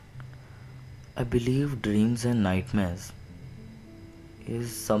I believe dreams and nightmares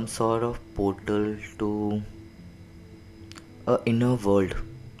is some sort of portal to a inner world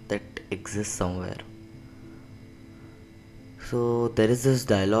that exists somewhere. So there is this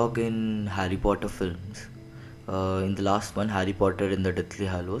dialogue in Harry Potter films. In the last one, Harry Potter in the Deathly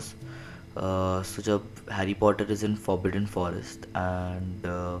Hallows. So जब Harry Potter is in Forbidden Forest and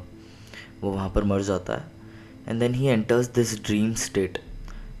वो वहाँ पर मर जाता है and then he enters this dream state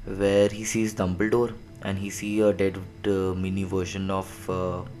where he sees Dumbledore and he see a dead mini version of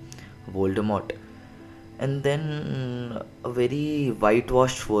Voldemort, and then a very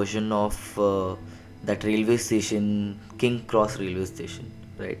whitewashed version of that railway station, King Cross railway station,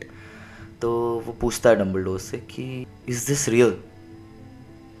 right? तो वो पूछता है Dumbledore से कि is this real,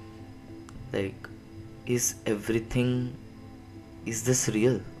 like is everything, is this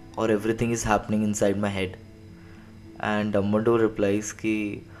real or everything is happening inside my head? And Dumbledore replies ki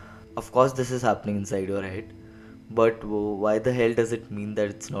of course this is happening inside your head, but why the hell does it mean that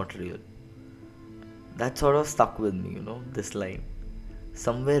it's not real? That sort of stuck with me, this line.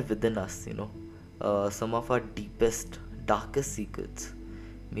 Somewhere within us, some of our deepest, darkest secrets,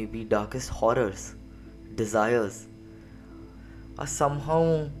 maybe darkest horrors, desires, are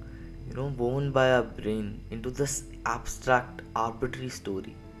somehow, woven by our brain into this abstract, arbitrary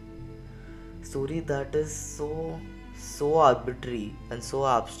story. Story that is so arbitrary and so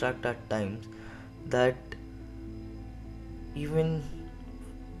abstract at times that even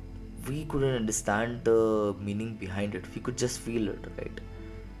we couldn't understand the meaning behind it. We could just feel it, right?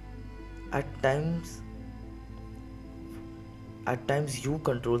 At times you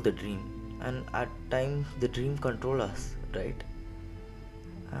control the dream, and at times the dream control us, right?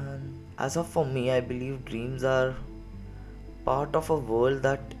 And as of for me, I believe dreams are part of a world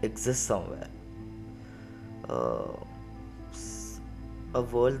that exists somewhere. Uh, a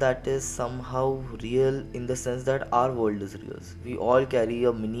world that is somehow real in the sense that our world is real. We all carry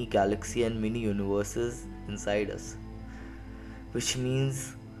a mini galaxy and mini universes inside us, which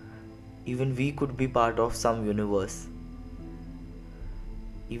means even we could be part of some universe.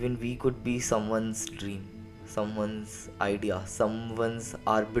 Even we could be someone's dream, someone's idea, someone's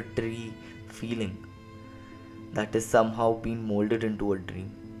arbitrary feeling that is somehow been molded into a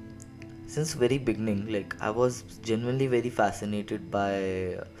dream. Since very beginning, like I was genuinely very fascinated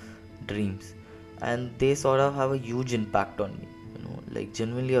by dreams, and they sort of have a huge impact on me, like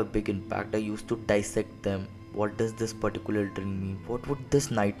genuinely a big impact. I used to dissect them. What does this particular dream mean? What would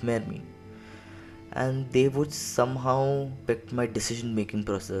this nightmare mean? And they would somehow affect my decision making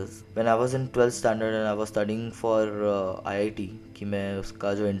process. When I was in 12th standard and I was studying for IIT कि मैं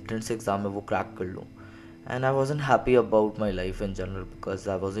उसका जो entrance exam है वो crack कर लूँ, and I wasn't happy about my life in general because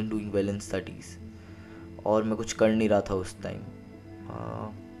I wasn't doing well in studies और मैं कुछ कर नहीं रहा था उस time.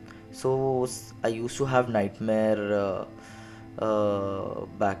 So I used to have nightmare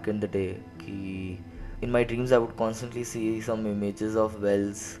back in the day कि in my dreams I would constantly see some images of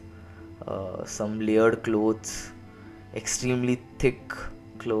wells, some layered clothes, extremely thick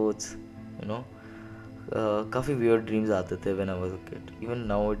clothes, काफ़ी weird dreams आते थे when I was a kid. Even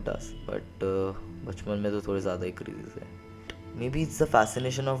now it does, but बचपन में तो थोड़े ज़्यादा ही crazy थे. Maybe it's the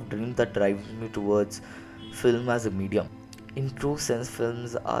fascination of dreams that drives me towards film as a medium. In true sense,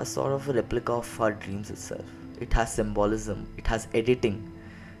 films are sort of a replica of our dreams itself. It has symbolism, it has editing,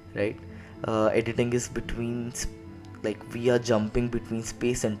 right? Editing is between, like we are jumping between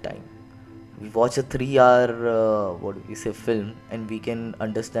space and time. We watch a 3 hour film and we can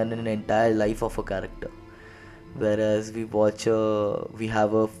understand an entire life of a character, whereas we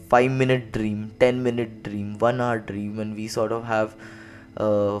have a 5 minute dream, 10 minute dream, 1 hour dream, and we sort of have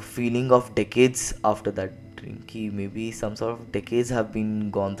a feeling of decades after that dream. Ki maybe some sort of decades have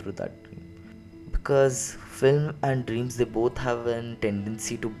been gone through that dream, because film and dreams, they both have a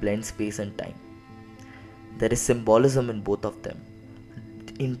tendency to blend space and time. There is symbolism in both of them.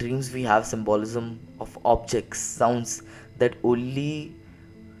 In dreams we have symbolism of objects, sounds that only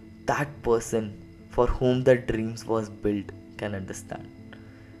that person for whom the dreams was built can understand.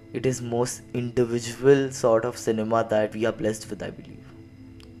 It is most individual sort of cinema that we are blessed with, I believe.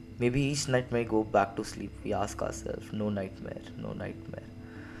 Maybe each night when we go back to sleep, we ask ourselves, no nightmare, no nightmare.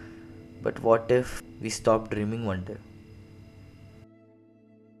 But what if we stop dreaming one day?